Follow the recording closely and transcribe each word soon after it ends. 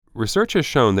Research has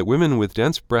shown that women with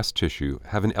dense breast tissue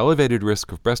have an elevated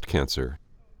risk of breast cancer,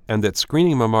 and that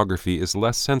screening mammography is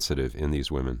less sensitive in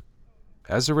these women.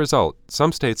 As a result,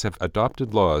 some states have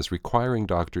adopted laws requiring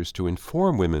doctors to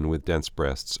inform women with dense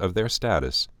breasts of their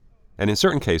status, and in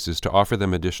certain cases to offer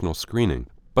them additional screening.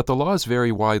 But the laws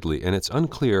vary widely, and it's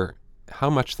unclear how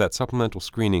much that supplemental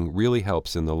screening really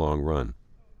helps in the long run.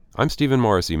 I'm Stephen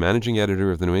Morrissey, managing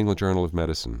editor of the New England Journal of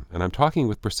Medicine, and I'm talking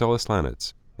with Priscilla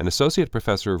Slanitz, an associate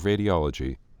professor of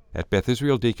radiology at Beth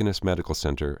Israel Deaconess Medical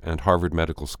Center and Harvard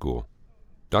Medical School.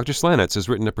 Dr. Slanitz has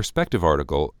written a perspective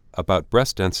article about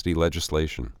breast density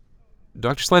legislation.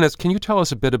 Dr. Slanitz, can you tell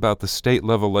us a bit about the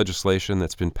state-level legislation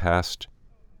that's been passed?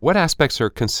 What aspects are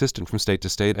consistent from state to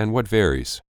state, and what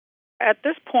varies? At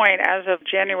this point, as of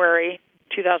January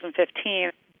 2015,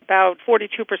 about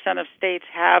 42% of states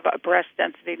have breast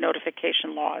density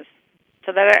notification laws.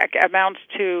 So that amounts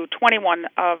to 21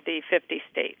 of the 50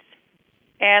 states.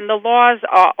 And the laws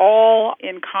are all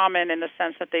in common in the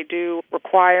sense that they do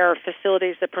require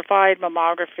facilities that provide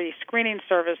mammography screening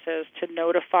services to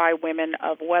notify women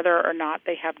of whether or not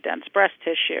they have dense breast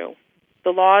tissue. The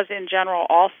laws in general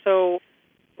also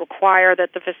require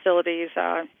that the facilities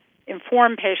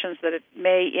inform patients that it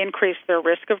may increase their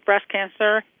risk of breast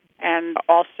cancer, and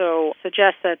also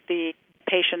suggest that the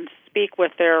patients speak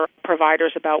with their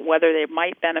providers about whether they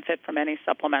might benefit from any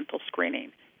supplemental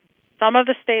screening. Some of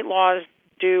the state laws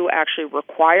do actually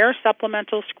require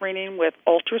supplemental screening with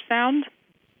ultrasound,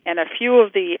 and a few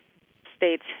of the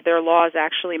states, their laws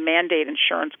actually mandate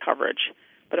insurance coverage.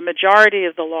 But a majority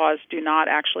of the laws do not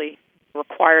actually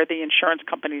require the insurance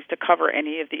companies to cover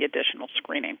any of the additional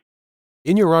screening.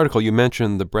 In your article, you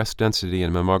mentioned the Breast Density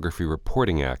and Mammography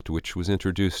Reporting Act, which was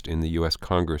introduced in the U.S.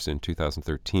 Congress in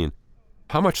 2013.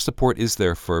 How much support is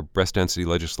there for breast density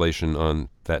legislation on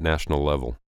that national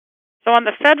level? So on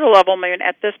the federal level,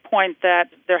 at this point, that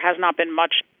there has not been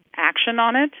much action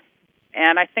on it.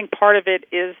 And I think part of it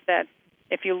is that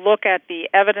if you look at the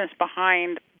evidence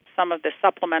behind some of the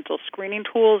supplemental screening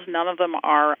tools, none of them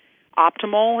are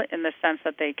optimal in the sense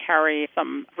that they carry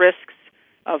some risks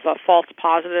of false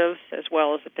positives, as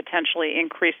well as potentially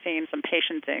increasing some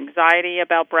patients' anxiety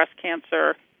about breast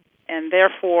cancer. And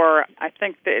therefore, I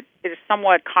think that it is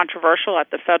somewhat controversial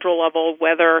at the federal level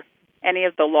whether any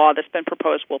of the law that's been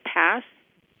proposed will pass.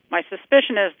 My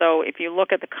suspicion is, though, if you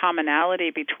look at the commonality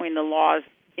between the laws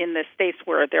in the states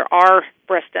where there are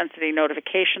breast density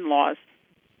notification laws,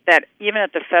 that even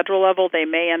at the federal level, they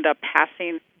may end up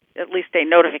passing at least a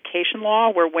notification law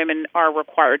where women are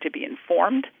required to be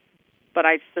informed. But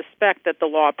I suspect that the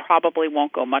law probably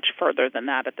won't go much further than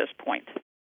that at this point.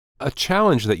 A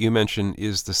challenge that you mentioned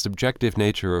is the subjective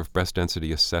nature of breast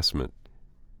density assessment.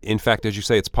 In fact, as you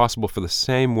say, it's possible for the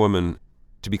same woman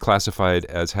to be classified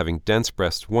as having dense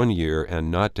breasts one year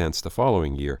and not dense the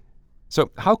following year.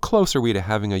 So how close are we to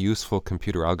having a useful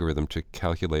computer algorithm to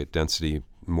calculate density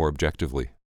more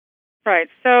objectively? Right.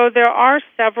 So there are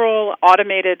several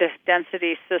automated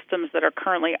density systems that are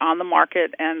currently on the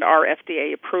market and are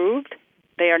FDA approved.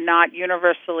 They are not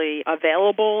universally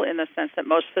available in the sense that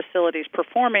most facilities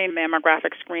performing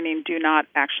mammographic screening do not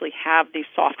actually have the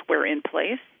software in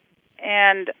place.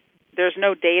 And there's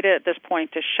no data at this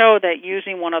point to show that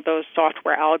using one of those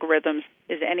software algorithms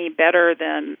is any better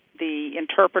than the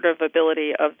interpretive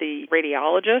ability of the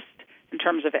radiologist in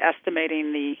terms of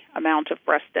estimating the amount of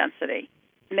breast density.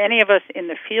 Many of us in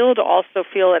the field also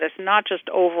feel that it's not just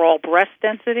overall breast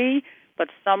density, but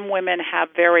some women have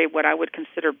very, what I would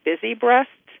consider, busy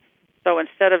breasts. So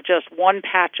instead of just one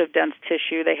patch of dense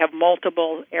tissue, they have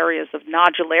multiple areas of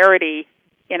nodularity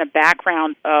in a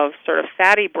background of sort of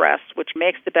fatty breasts, which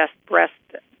makes the breast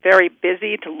very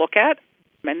busy to look at,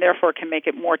 and therefore can make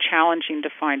it more challenging to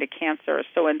find a cancer.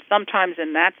 So sometimes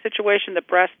in that situation, the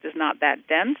breast is not that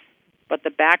dense, but the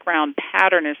background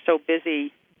pattern is so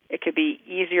busy, it could be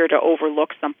easier to overlook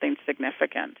something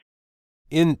significant.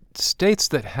 In states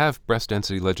that have breast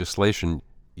density legislation,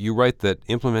 you write that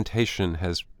implementation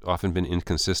has often been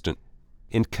inconsistent.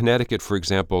 In Connecticut, for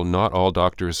example, not all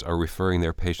doctors are referring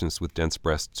their patients with dense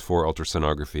breasts for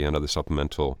ultrasonography and other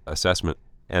supplemental assessment,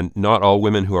 and not all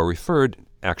women who are referred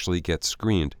actually get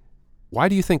screened. Why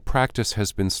do you think practice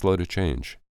has been slow to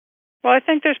change? Well, I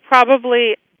think there's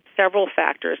probably several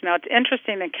factors. Now, it's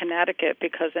interesting in Connecticut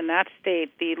because in that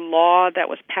state, the law that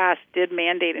was passed did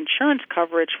mandate insurance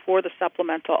coverage for the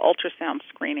supplemental ultrasound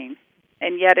screening.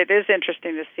 And yet it is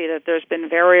interesting to see that there's been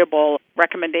variable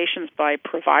recommendations by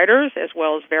providers as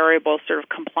well as variable sort of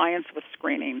compliance with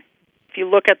screening. If you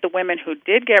look at the women who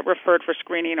did get referred for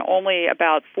screening, only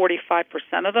about 45%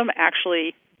 of them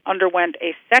actually underwent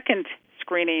a second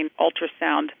screening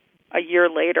ultrasound a year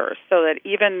later, so that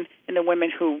even in the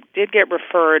women who did get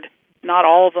referred, not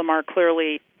all of them are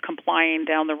clearly complying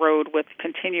down the road with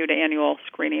continued annual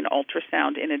screening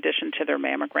ultrasound in addition to their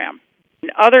mammogram. In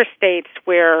other states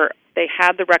where they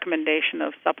had the recommendation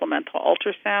of supplemental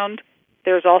ultrasound,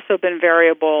 there's also been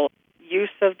variable use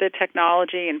of the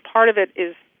technology, and part of it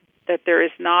is that there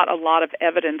is not a lot of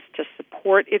evidence to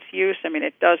support its use. I mean,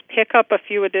 it does pick up a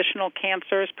few additional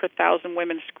cancers per 1,000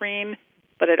 women screened,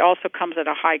 but it also comes at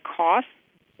a high cost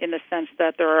in the sense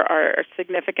that there are a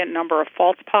significant number of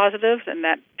false positives, and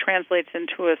that translates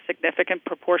into a significant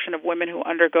proportion of women who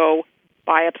undergo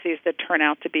biopsies that turn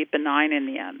out to be benign in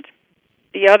the end.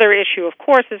 The other issue, of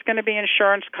course, is going to be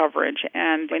insurance coverage,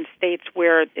 and in states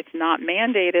where it's not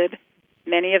mandated,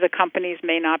 many of the companies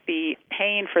may not be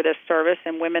paying for this service,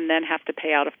 and women then have to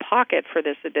pay out of pocket for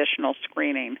this additional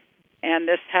screening. And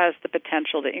this has the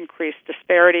potential to increase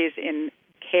disparities in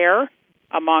care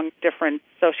among different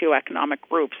socioeconomic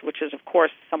groups, which is, of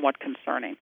course, somewhat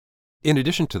concerning. In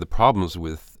addition to the problems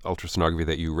with ultrasonography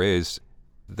that you raised,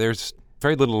 there's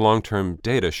very little long-term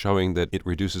data showing that it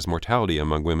reduces mortality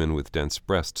among women with dense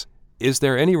breasts. Is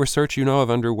there any research you know of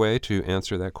underway to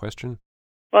answer that question?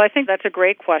 Well, I think that's a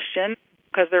great question,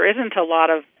 because there isn't a lot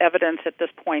of evidence at this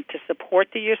point to support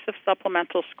the use of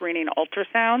supplemental screening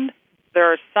ultrasound.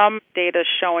 There are some data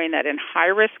showing that in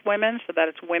high-risk women, so that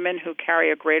it's women who carry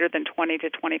a greater than 20 to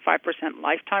 25%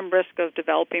 lifetime risk of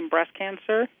developing breast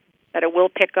cancer, that it will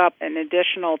pick up an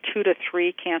additional 2 to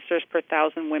 3 cancers per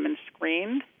 1,000 women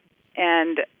screened.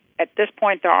 And at this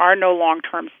point, there are no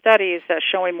long-term studies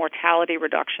showing mortality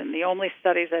reduction. The only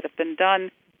studies that have been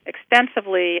done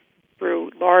extensively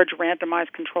through large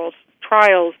randomized controlled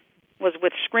trials was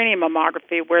with screening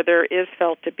mammography, where there is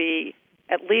felt to be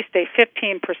at least a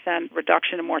 15%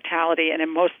 reduction in mortality, and in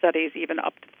most studies even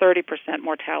up to 30%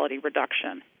 mortality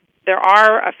reduction. There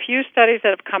are a few studies that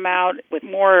have come out with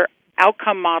more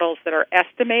outcome models that are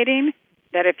estimating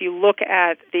that if you look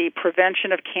at the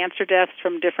prevention of cancer deaths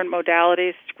from different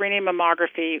modalities, screening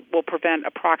mammography will prevent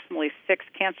approximately 6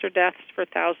 cancer deaths per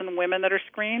 1,000 women that are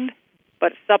screened,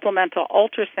 but supplemental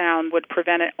ultrasound would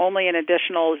prevent only an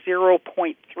additional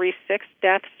 0.36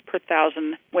 deaths per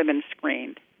 1,000 women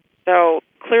screened. So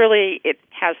clearly it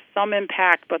has some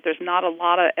impact, but there's not a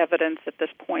lot of evidence at this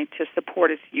point to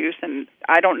support its use, and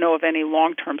I don't know of any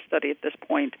long-term study at this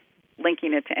point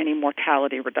linking it to any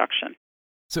mortality reduction.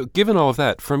 So given all of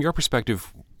that, from your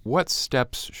perspective, what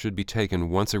steps should be taken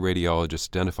once a radiologist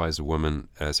identifies a woman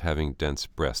as having dense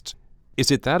breasts?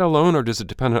 Is it that alone, or does it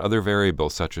depend on other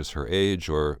variables such as her age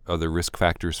or other risk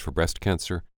factors for breast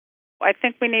cancer? I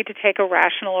think we need to take a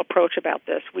rational approach about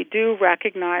this. We do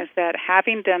recognize that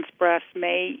having dense breasts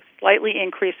may slightly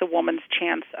increase a woman's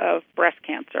chance of breast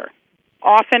cancer.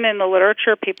 Often in the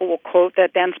literature, people will quote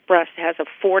that dense breast has a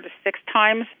 4 to 6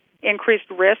 times increased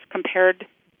risk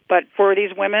but for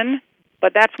these women.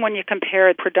 But that's when you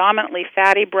compare predominantly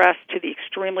fatty breasts to the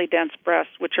extremely dense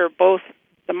breasts, which are both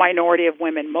the minority of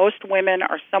women. Most women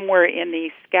are somewhere in the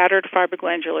scattered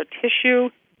fibroglandular tissue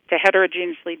to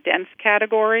heterogeneously dense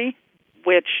category,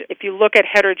 which if you look at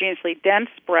heterogeneously dense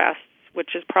breasts,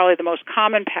 which is probably the most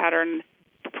common pattern,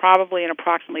 probably in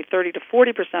approximately 30 to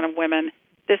 40% of women,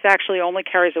 this actually only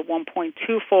carries a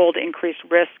 1.2-fold increased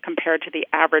risk compared to the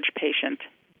average patient.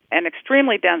 And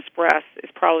extremely dense breast is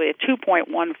probably a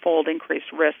 2.1-fold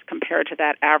increased risk compared to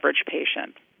that average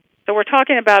patient. So we're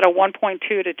talking about a 1.2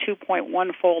 to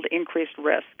 2.1-fold increased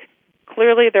risk.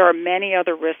 Clearly, there are many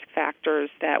other risk factors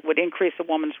that would increase a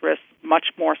woman's risk much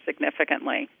more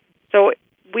significantly. So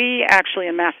we actually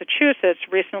in Massachusetts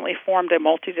recently formed a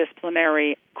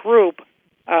multidisciplinary group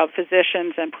of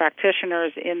physicians and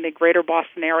practitioners in the greater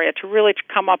Boston area to really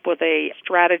come up with a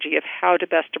strategy of how to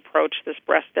best approach this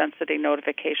breast density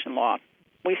notification law.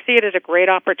 We see it as a great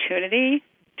opportunity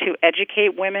to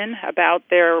educate women about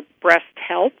their breast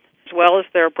health as well as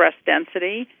their breast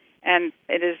density, and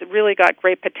it has really got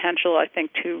great potential, I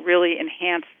think, to really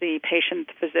enhance the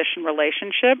patient-physician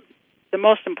relationship. The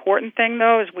most important thing,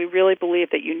 though, is we really believe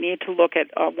that you need to look at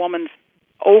a woman's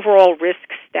overall risk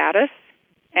status,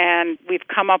 and we've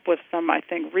come up with some, I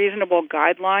think, reasonable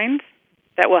guidelines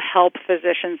that will help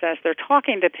physicians as they're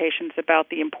talking to patients about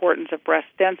the importance of breast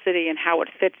density and how it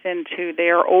fits into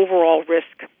their overall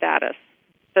risk status,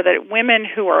 so that women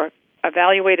who are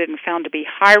evaluated and found to be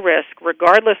high risk,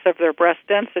 regardless of their breast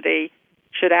density,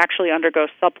 should actually undergo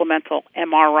supplemental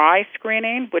MRI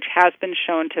screening, which has been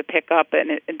shown to pick up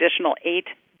an additional 8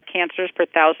 cancers per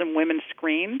 1,000 women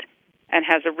screened and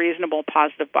has a reasonable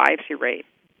positive biopsy rate.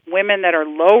 Women that are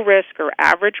low risk or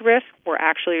average risk, we're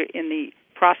actually in the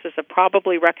process of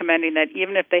probably recommending that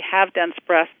even if they have dense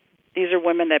breasts, these are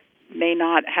women that may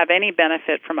not have any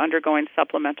benefit from undergoing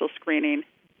supplemental screening.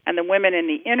 And the women in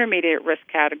the intermediate risk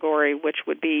category, which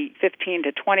would be 15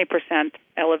 to 20%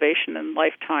 elevation in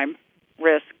lifetime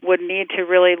risk, would need to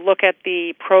really look at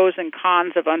the pros and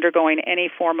cons of undergoing any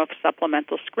form of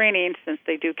supplemental screening, since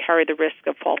they do carry the risk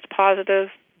of false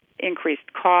positives,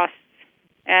 increased costs,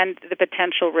 and the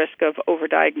potential risk of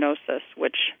overdiagnosis,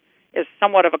 which is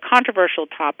somewhat of a controversial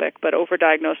topic, but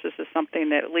overdiagnosis is something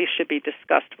that at least should be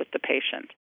discussed with the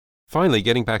patient. Finally,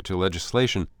 getting back to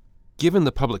legislation, given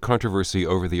the public controversy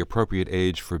over the appropriate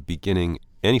age for beginning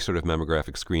any sort of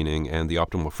mammographic screening and the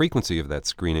optimal frequency of that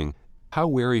screening, how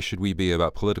wary should we be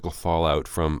about political fallout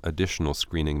from additional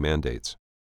screening mandates?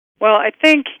 Well, I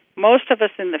think most of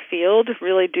us in the field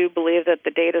really do believe that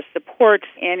the data supports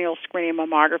annual screening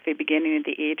mammography beginning at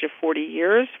the age of 40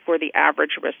 years for the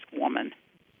average risk woman.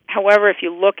 However, if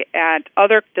you look at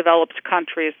other developed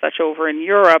countries, such over in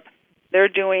Europe, they're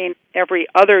doing every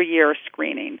other year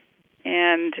screening.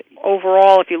 And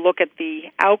overall, if you look at the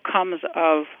outcomes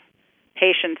of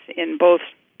patients in both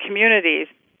communities,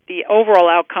 the overall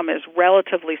outcome is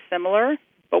relatively similar.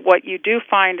 But what you do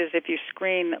find is if you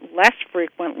screen less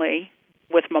frequently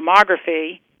with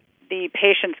mammography, the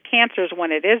patient's cancers,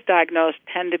 when it is diagnosed,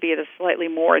 tend to be at a slightly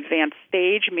more advanced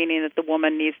stage, meaning that the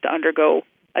woman needs to undergo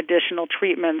additional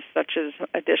treatments such as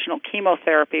additional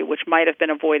chemotherapy, which might have been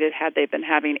avoided had they been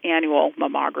having annual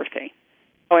mammography.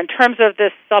 So in terms of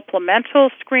this supplemental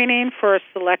screening for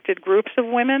selected groups of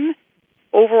women,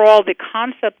 overall the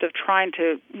concept of trying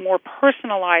to more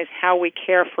personalize how we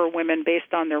care for women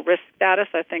based on their risk status,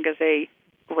 I think, is a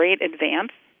great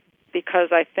advance, because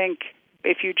I think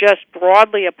if you just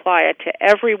broadly apply it to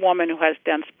every woman who has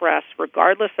dense breasts,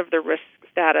 regardless of their risk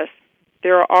status,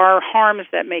 there are harms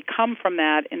that may come from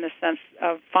that in the sense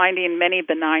of finding many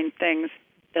benign things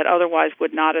that otherwise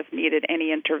would not have needed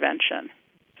any intervention.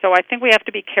 So I think we have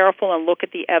to be careful and look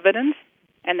at the evidence,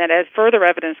 and that as further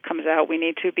evidence comes out, we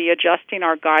need to be adjusting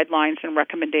our guidelines and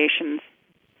recommendations,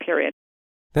 period.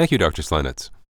 Thank you, Dr. Sleinitz.